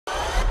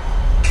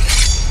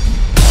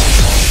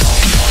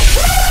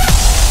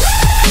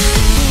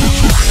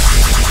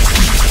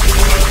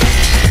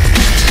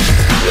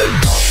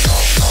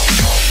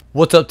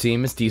What's up,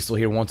 team? It's Diesel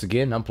here once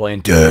again. I'm playing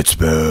Dead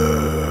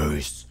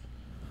Space.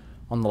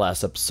 On the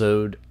last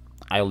episode,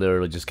 I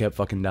literally just kept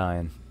fucking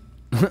dying.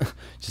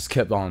 Just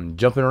kept on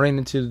jumping right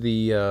into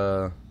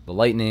the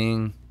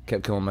lightning.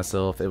 Kept killing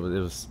myself. It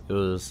was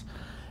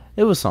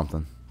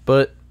something.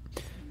 But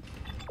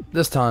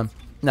this time,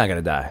 not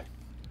gonna die.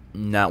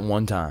 Not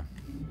one time.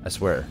 I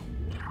swear.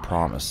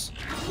 Promise.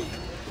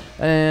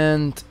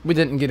 And we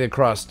didn't get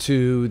across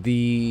to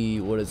the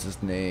what is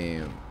his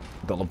name?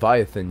 The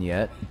Leviathan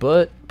yet,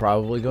 but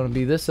probably going to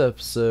be this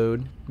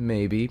episode.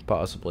 Maybe,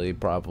 possibly,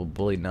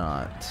 probably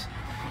not.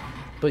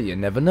 But you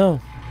never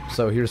know.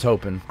 So here's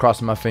hoping.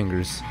 Crossing my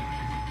fingers.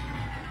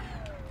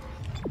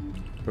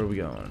 Where are we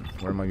going?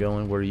 Where am I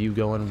going? Where are you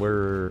going?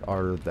 Where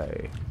are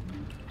they?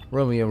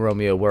 Romeo,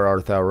 Romeo, where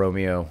art thou,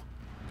 Romeo?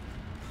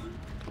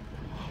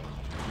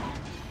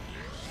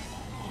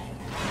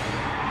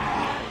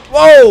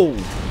 Whoa!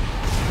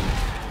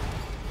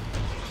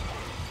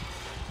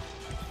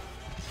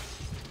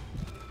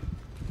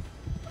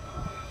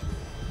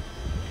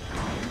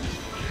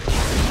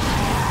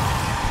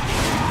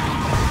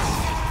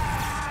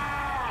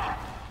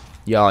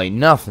 Y'all ain't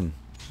nothing.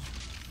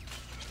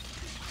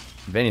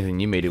 If anything,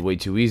 you made it way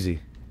too easy.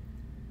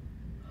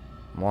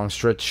 Long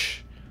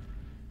stretch,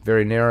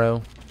 very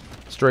narrow,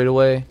 straight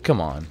away.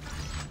 Come on.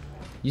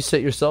 You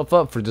set yourself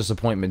up for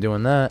disappointment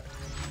doing that.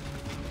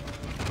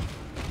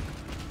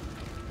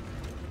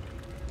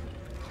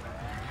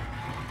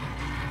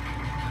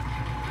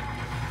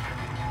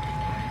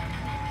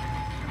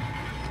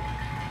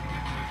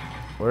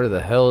 Where the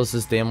hell is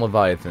this damn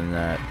Leviathan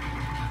at?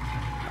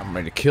 I'm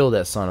ready to kill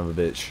that son of a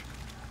bitch.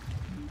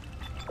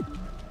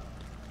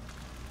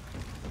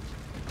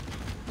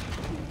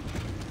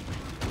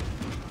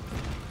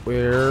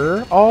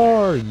 Where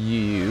are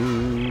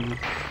you?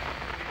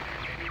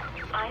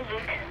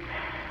 Isaac,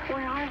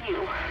 where are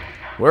you?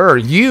 Where are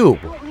you?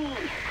 Help me.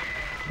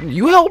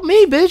 You help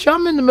me, bitch.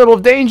 I'm in the middle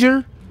of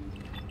danger.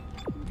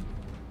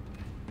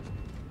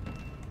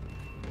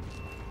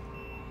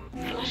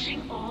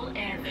 Flushing all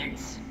air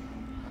vents.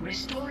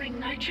 Restoring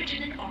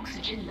nitrogen and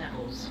oxygen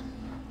levels.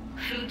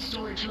 Food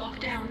storage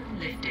lockdown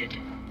lifted.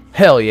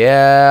 Hell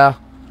yeah.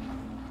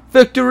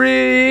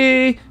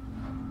 Victory!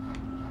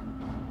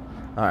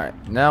 Alright,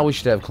 now we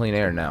should have clean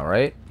air now,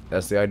 right?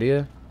 That's the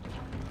idea?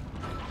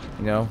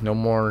 You know, no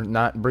more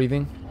not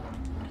breathing?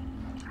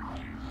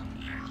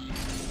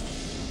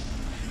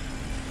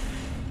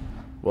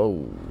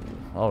 Whoa.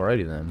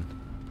 Alrighty then.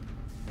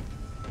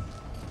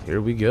 Here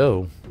we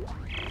go.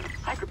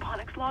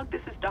 Hydroponics log,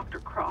 this is Dr.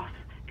 Cross.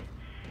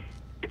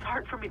 It's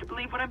hard for me to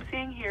believe what I'm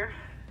seeing here.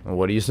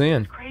 What are you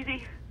seeing?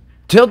 Crazy.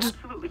 Just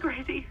Absolutely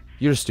crazy.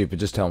 You're stupid,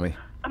 just tell me.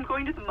 I'm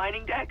going to the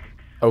mining deck.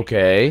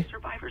 Okay.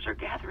 Survivors are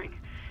gathering.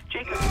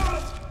 Jacob,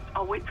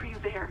 I'll wait for you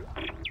there.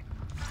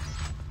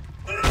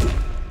 I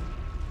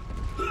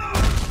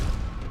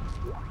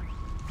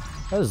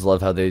just love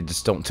how they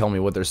just don't tell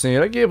me what they're seeing.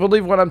 I can't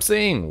believe what I'm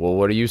seeing. Well,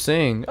 what are you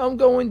seeing? I'm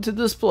going to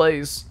this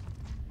place.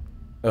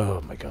 Oh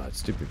my god,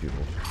 stupid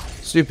people.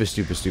 Stupid,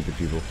 stupid, stupid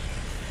people.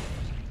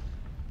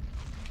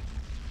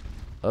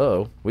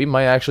 Uh-oh, we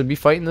might actually be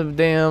fighting the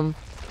damn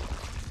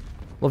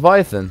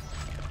Leviathan.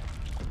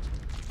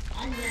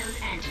 Unknown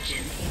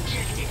antigen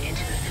injected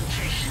into the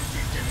filtration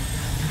system.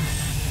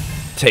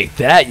 Take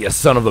that, you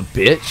son of a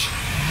bitch.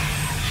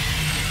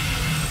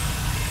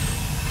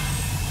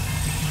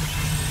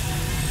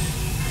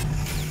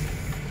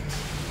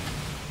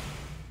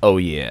 Oh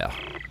yeah.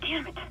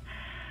 Damn it.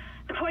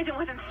 The poison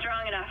wasn't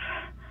strong enough.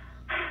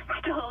 It's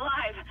still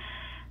alive.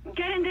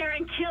 Get in there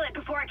and kill it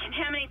before it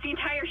contaminates the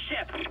entire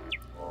ship.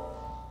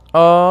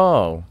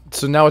 Oh,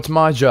 so now it's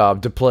my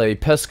job to play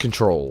pest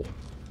control.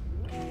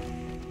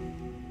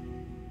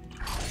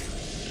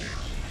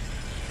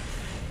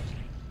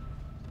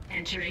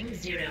 Entering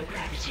zero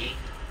gravity.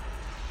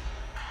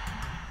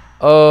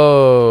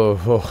 Oh,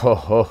 ho, ho,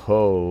 ho,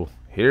 ho.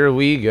 Here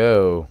we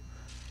go.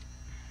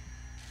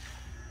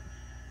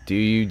 Do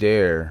you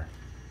dare?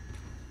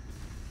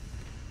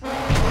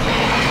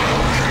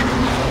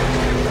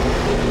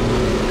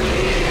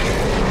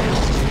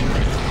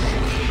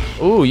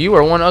 Ooh, you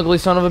are one ugly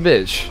son of a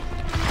bitch.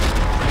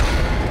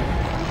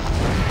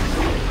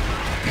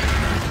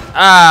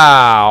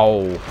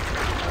 Ow!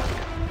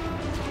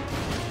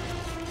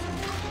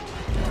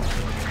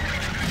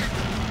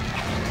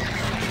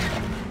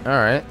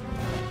 Alright.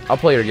 I'll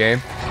play your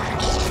game.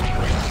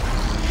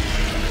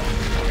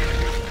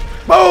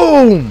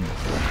 Boom!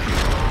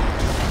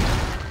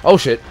 Oh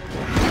shit.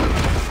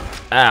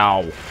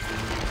 Ow.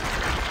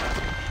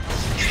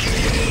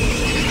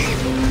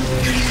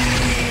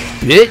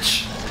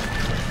 Bitch!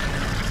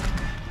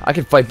 I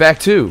can fight back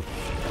too.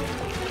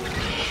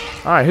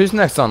 Alright, who's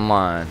next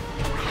online?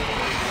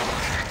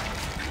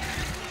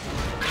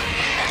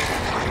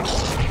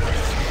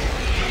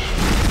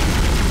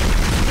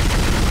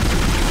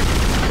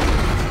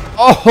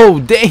 Oh,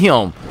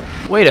 damn!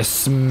 Way to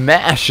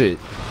smash it.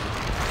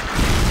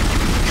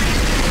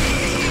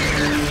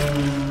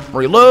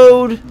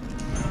 Reload.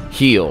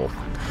 Heal.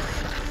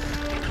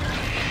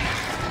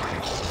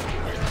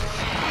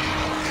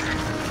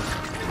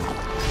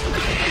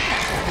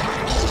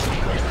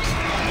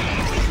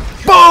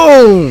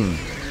 Boom!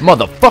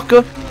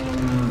 Motherfucker!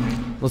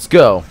 Let's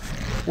go.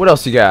 What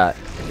else you got?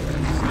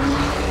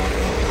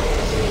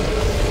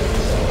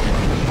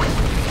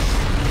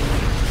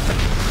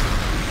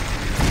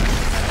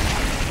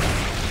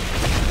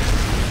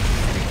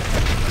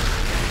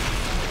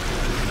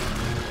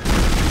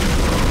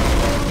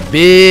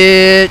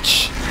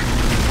 Bitch!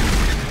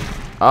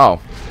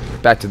 Oh,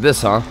 back to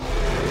this, huh?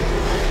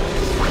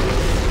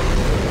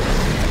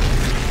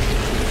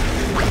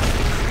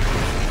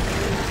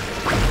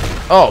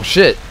 Oh,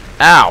 shit.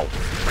 Ow.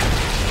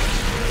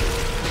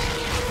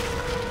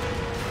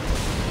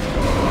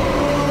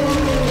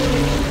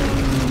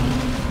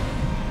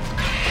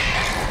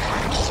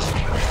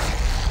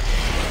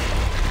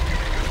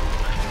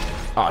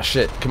 Oh,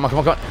 shit. Come on, come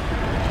on, come on.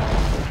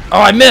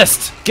 Oh, I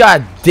missed!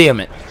 God damn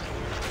it.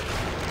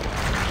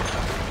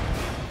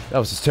 That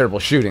was just terrible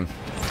shooting.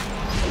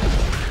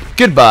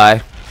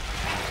 Goodbye.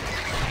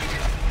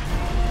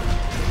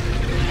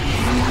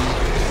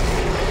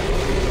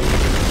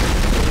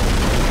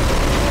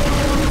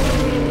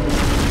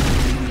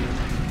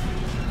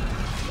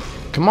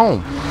 Come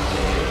on.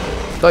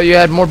 Thought you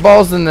had more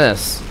balls than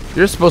this.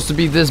 You're supposed to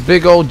be this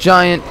big old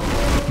giant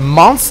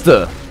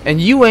monster,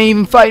 and you ain't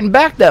even fighting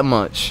back that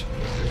much.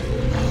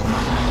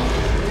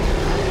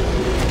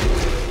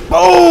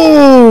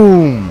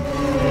 Boom!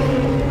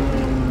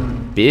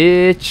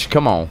 Bitch,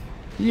 come on.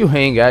 You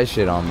ain't got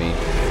shit on me.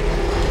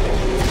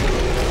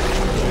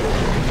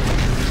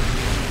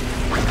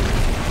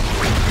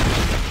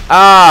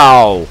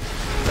 Ow!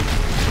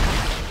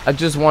 I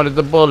just wanted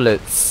the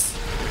bullets.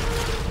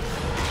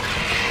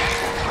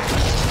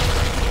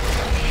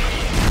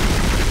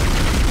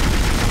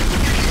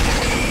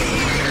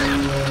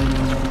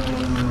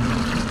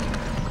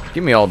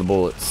 Give me all the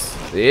bullets.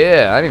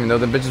 Yeah, I didn't even know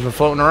them bitches were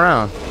floating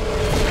around.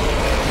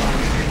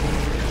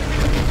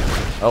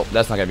 Oh,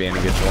 that's not gonna be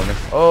any good for me.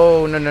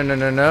 Oh, no, no, no,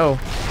 no, no.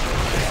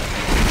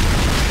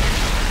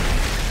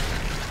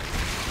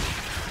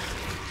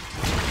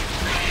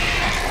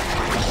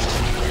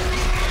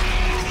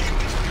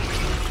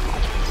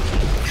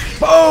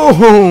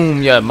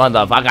 Boom! You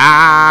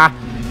motherfucker!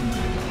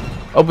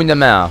 Open your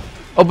mouth.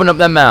 Open up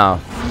that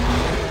mouth.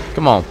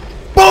 Come on.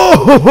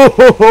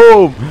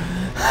 Boom!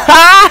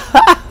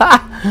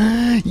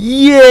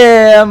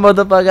 Yeah,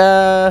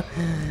 motherfucker!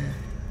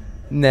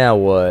 Now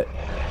what?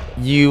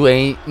 You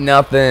ain't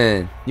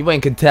nothing. You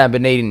ain't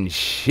contaminating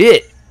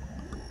shit.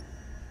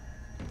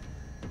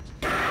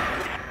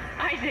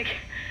 Isaac,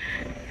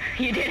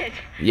 you did it.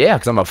 Yeah,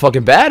 because I'm a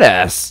fucking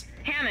badass.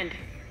 Hammond,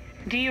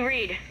 do you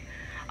read?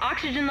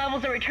 Oxygen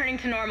levels are returning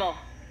to normal.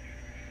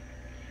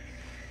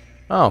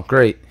 Oh,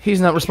 great. He's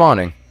not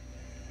responding.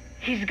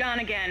 He's gone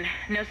again.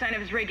 No sign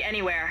of his rig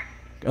anywhere.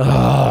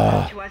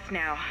 Ugh. To us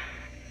now.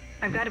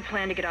 I've got a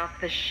plan to get off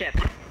this ship.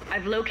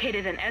 I've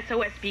located an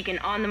SOS beacon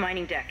on the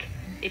mining deck.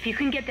 If you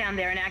can get down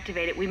there and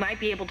activate it, we might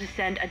be able to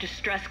send a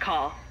distress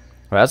call.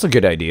 Well, that's a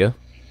good idea.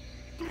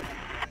 Oh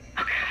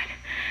god.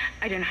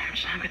 I don't know how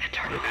much longer that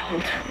door will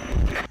hold.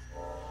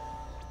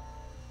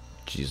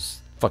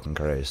 Jesus fucking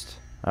Christ.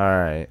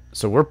 Alright.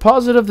 So we're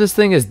positive this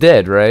thing is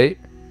dead, right?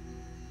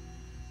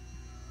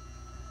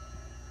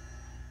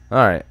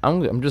 Alright.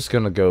 I'm just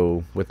gonna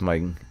go with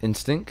my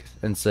instinct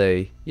and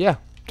say, yeah,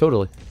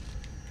 totally.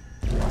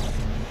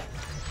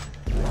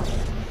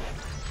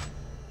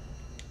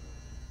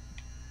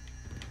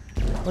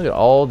 Look at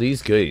all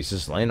these goodies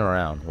just laying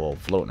around. Well,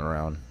 floating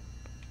around.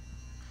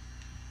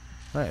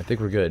 Alright, I think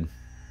we're good.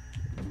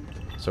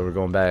 So we're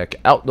going back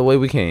out the way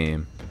we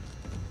came.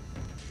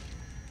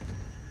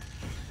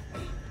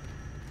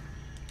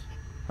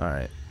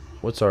 Alright.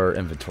 What's our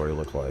inventory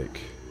look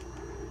like?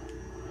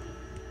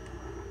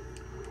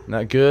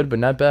 Not good, but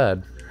not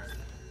bad.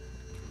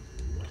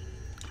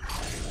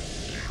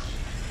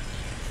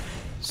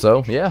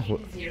 So, yeah.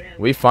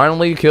 We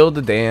finally killed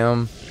the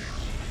damn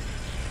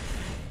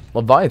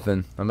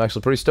Leviathan. I'm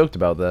actually pretty stoked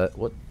about that.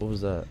 What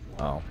was that?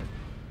 Oh.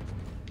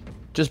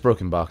 Just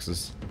broken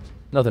boxes.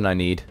 Nothing I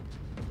need.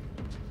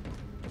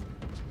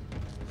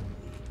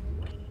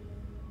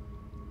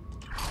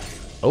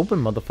 Open,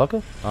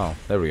 motherfucker. Oh,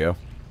 there we go.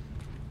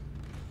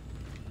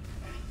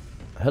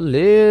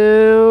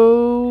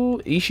 Hello,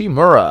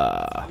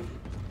 Ishimura.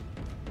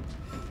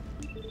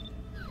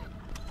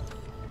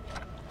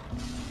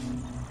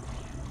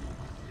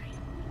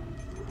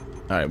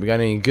 Alright, we got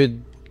any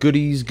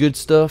goodies, good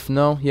stuff?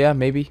 No? Yeah,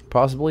 maybe?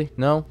 Possibly?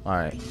 No?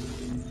 Alright.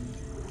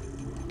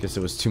 Guess it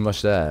was too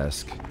much to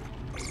ask.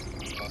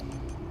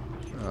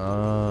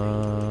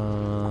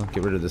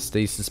 Get rid of the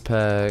stasis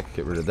pack.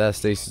 Get rid of that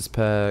stasis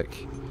pack.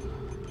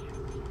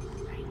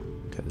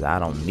 Because I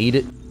don't need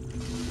it.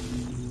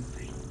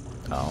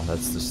 Oh,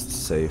 that's just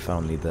safe. I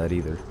don't need that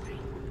either.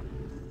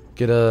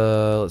 Get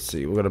a... Let's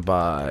see. We're going to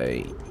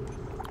buy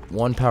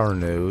 1 power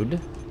node.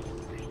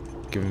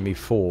 Giving me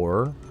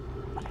 4.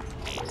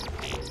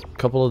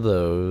 Couple of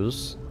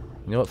those.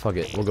 You know what? Fuck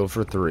it. We'll go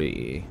for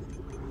 3.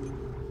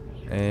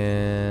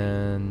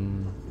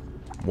 And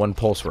 1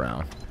 pulse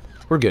round.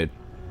 We're good.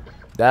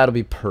 That'll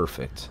be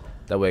perfect.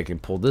 That way I can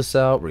pull this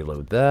out,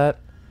 reload that.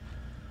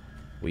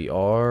 We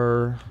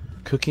are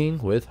cooking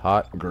with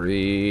hot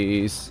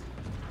grease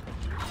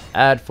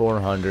at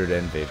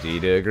 450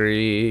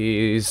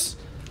 degrees.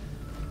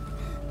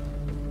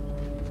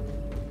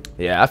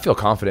 Yeah, I feel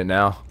confident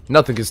now.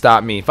 Nothing can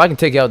stop me. If I can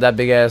take out that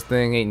big ass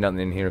thing, ain't nothing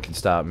in here can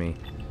stop me.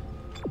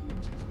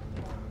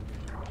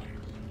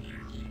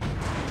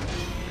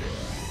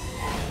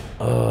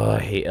 Oh, I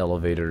hate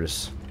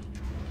elevators.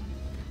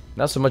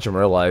 Not so much in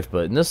real life,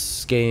 but in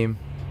this game,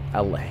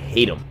 I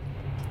hate them.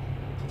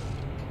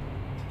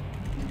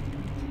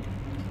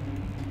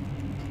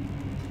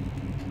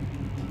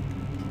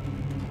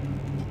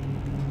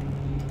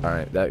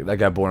 Alright, that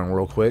got boring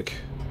real quick.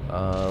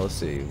 Let's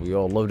see. We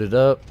all loaded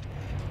up.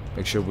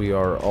 Make sure we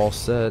are all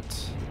set.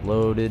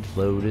 Loaded,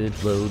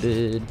 loaded,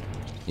 loaded.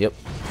 Yep.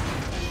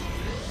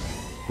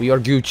 We are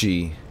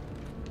Gucci.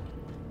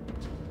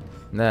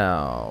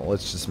 Now,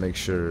 let's just make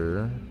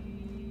sure.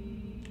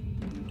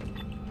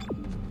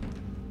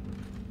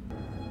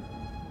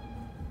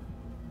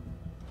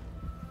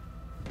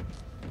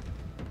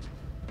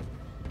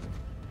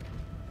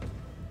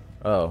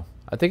 Oh,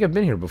 I think I've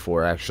been here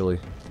before, actually.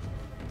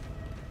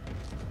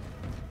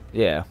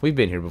 Yeah, we've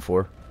been here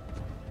before.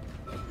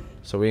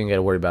 So we ain't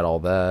gotta worry about all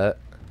that.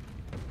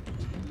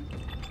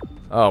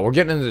 Oh, we're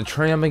getting into the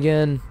tram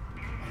again.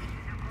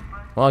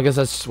 Well, I guess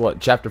that's what,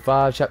 chapter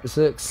 5, chapter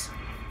 6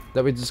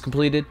 that we just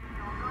completed.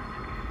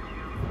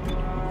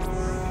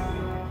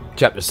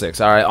 Chapter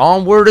 6. Alright,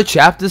 onward to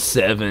chapter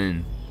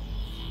 7.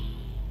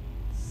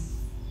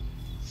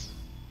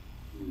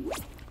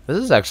 This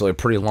is actually a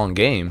pretty long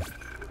game,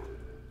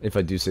 if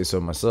I do say so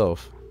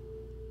myself.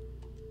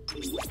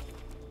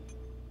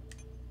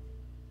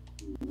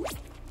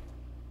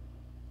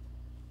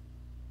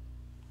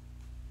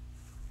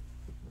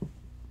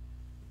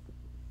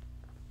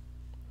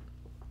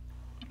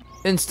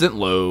 Instant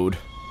load.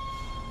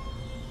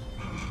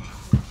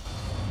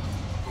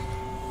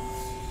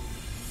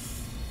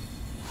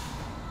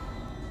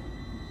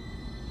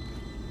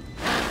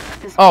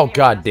 Oh,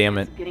 god damn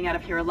it. Getting out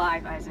of here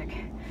alive, Isaac.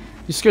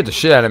 You scared the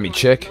shit out of me,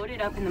 chick.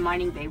 Loaded up in the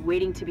mining bay,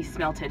 waiting to be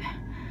smelted.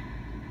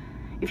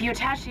 If you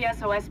attach the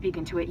SOS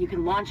beacon to it, you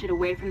can launch it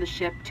away from the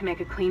ship to make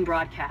a clean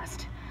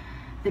broadcast.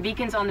 The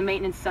beacon's on the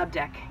maintenance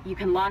subdeck. You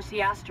can launch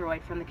the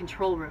asteroid from the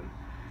control room.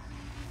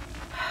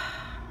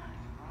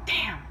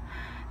 Damn.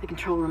 The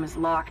control room is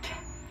locked.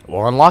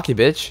 Well, unlock it,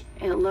 bitch.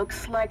 It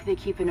looks like they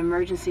keep an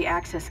emergency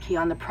access key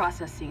on the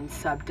processing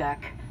subdeck.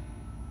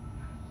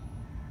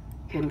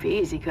 Couldn't be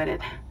easy, could it?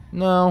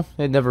 No,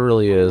 it never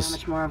really is. How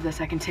much more of this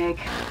I can take?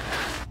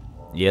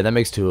 Yeah, that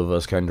makes 2 of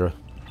us, Kendra.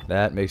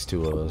 That makes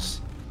 2 of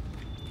us.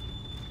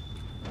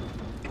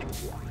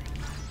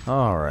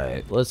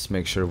 Alright, let's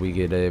make sure we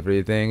get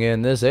everything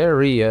in this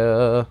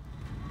area.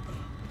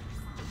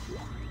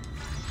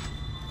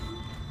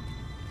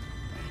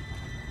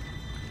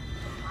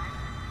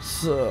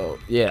 So,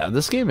 yeah,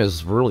 this game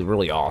is really,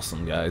 really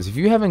awesome, guys. If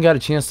you haven't got a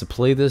chance to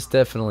play this,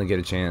 definitely get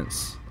a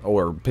chance.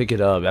 Or pick it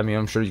up. I mean,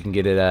 I'm sure you can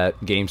get it at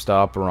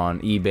GameStop or on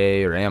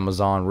eBay or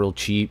Amazon real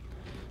cheap.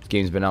 This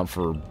game's been out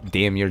for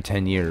damn near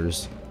 10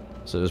 years.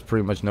 So there's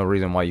pretty much no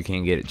reason why you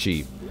can't get it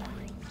cheap.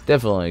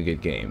 Definitely a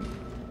good game.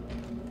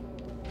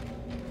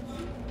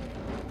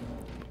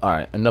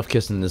 Alright, enough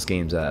kissing this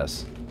game's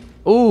ass.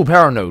 Ooh,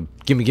 power node.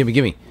 Gimme, gimme,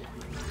 gimme.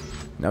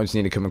 Now we just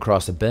need to come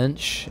across the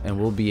bench, and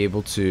we'll be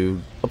able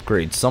to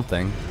upgrade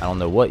something. I don't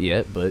know what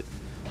yet, but...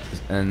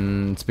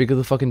 And speak of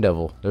the fucking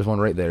devil. There's one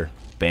right there.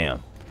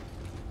 Bam.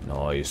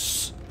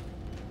 Nice.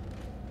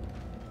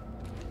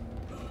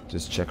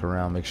 Just check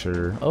around, make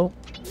sure... Oh.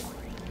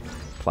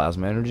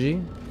 Plasma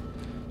energy.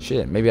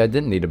 Shit, maybe I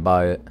didn't need to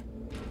buy it.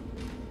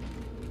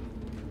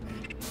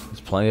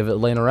 There's plenty of it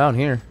laying around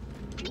here.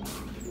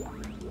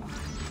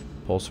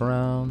 Pulse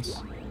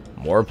rounds.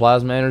 More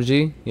plasma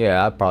energy?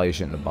 Yeah, I probably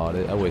shouldn't have bought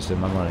it. I wasted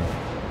my money.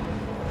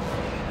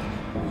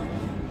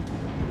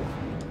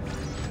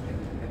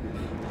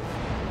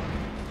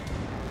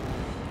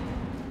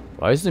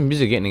 Why is the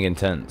music getting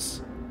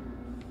intense?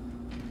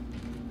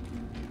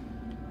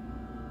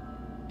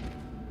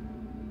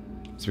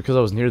 It's because I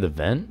was near the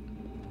vent?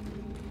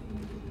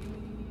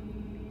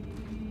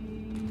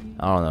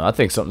 I don't know. I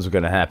think something's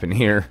gonna happen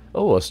here.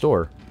 Oh, a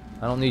store.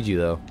 I don't need you,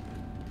 though.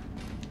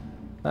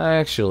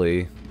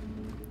 Actually...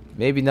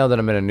 Maybe now that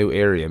I'm in a new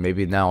area,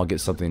 maybe now I'll get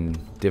something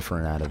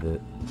different out of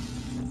it.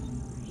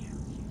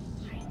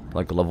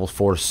 Like a level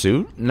 4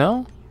 suit?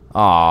 No?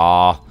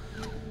 Aww.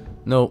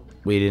 Nope,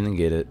 we didn't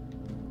get it.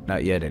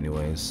 Not yet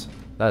anyways.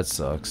 That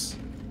sucks.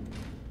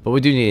 But we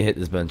do need to hit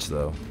this bench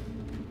though.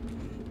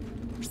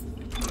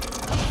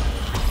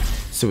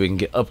 So we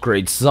can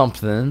upgrade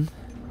something.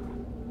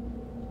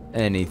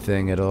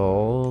 Anything at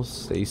all.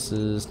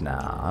 Stasis?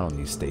 Nah, I don't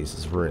need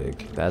stasis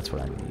rig. That's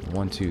what I need.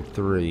 1, 2,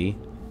 3.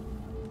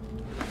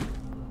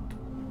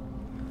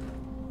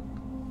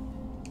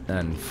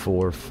 And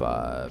 4,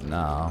 5.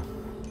 Nah.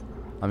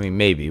 I mean,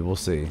 maybe. We'll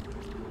see.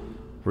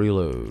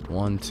 Reload.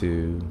 1,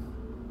 2,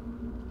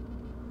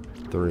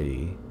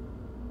 3.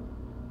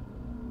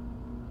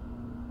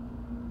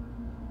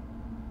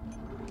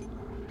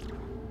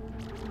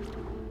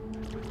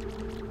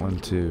 1,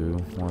 2,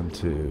 1,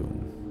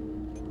 2.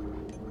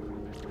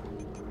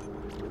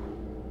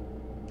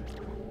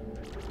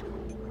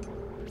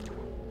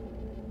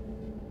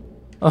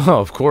 Oh,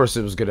 of course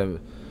it was gonna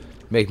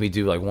make me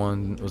do like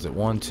 1, was it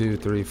 1, 2,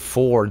 3,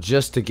 4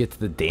 just to get to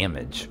the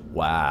damage.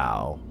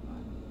 Wow.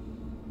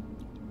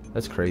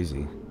 That's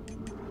crazy.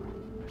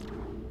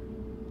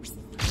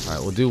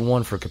 Alright, we'll do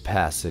 1 for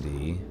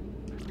capacity.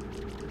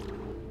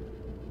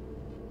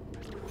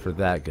 For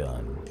that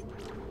gun.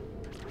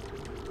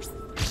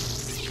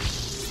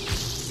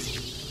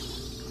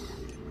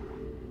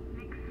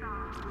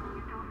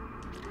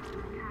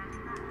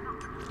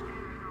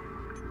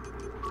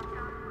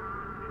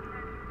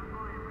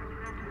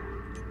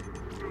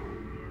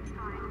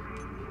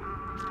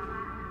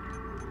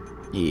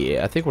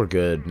 Yeah, I think we're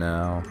good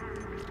now.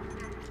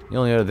 The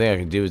only other thing I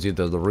can do is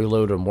either the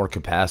reload or more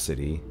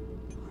capacity.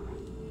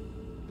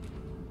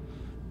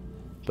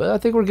 But I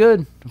think we're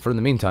good for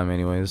the meantime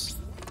anyways.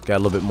 Got a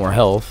little bit more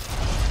health.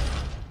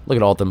 Look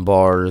at all them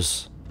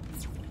bars.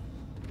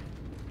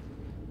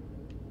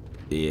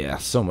 Yeah,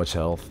 so much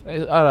health.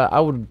 I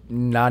would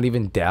not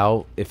even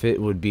doubt if it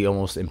would be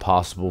almost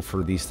impossible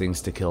for these things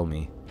to kill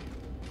me.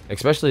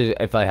 Especially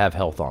if I have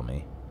health on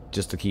me.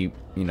 Just to keep,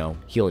 you know,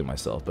 healing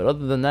myself. But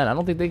other than that, I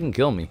don't think they can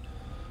kill me.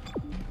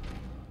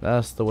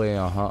 That's the way,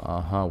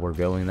 we're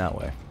going that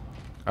way.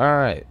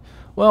 Alright.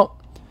 Well,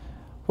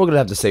 we're going to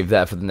have to save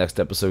that for the next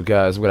episode,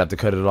 guys. We're going to have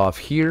to cut it off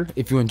here.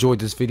 If you enjoyed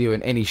this video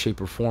in any shape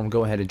or form,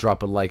 go ahead and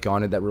drop a like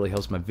on it. That really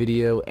helps my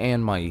video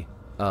and my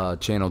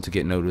channel to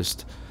get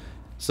noticed.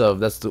 So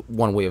that's the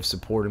one way of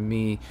supporting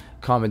me.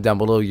 Comment down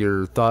below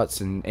your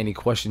thoughts and any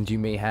questions you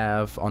may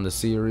have on the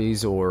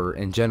series or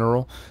in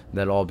general.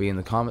 That'll all be in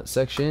the comment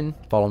section.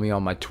 Follow me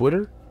on my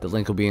Twitter. The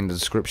link will be in the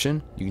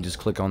description. You can just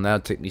click on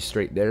that, take me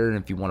straight there. And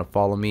if you want to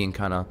follow me and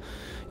kind of,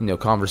 you know,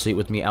 conversate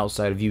with me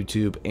outside of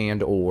YouTube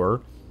and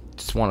or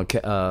just want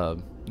to,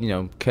 you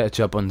know, catch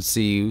up and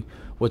see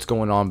what's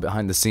going on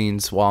behind the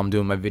scenes while I'm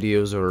doing my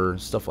videos or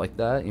stuff like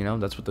that, you know,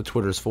 that's what the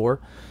Twitter's for.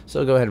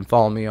 So go ahead and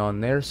follow me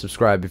on there.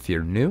 Subscribe if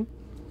you're new,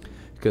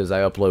 because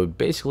I upload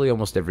basically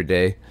almost every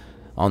day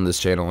on this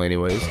channel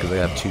anyways, because I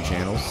have 2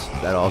 channels.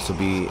 That'll also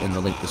be in the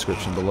link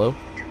description below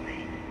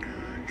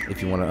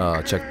if you want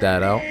to check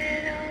that out.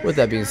 With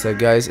that being said,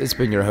 guys, it's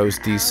been your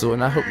host Diesel,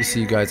 and I hope to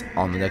see you guys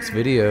on the next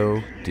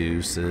video.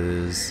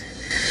 Deuces.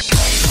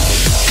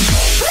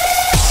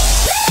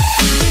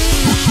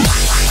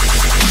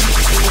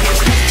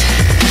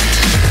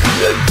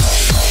 Yeah.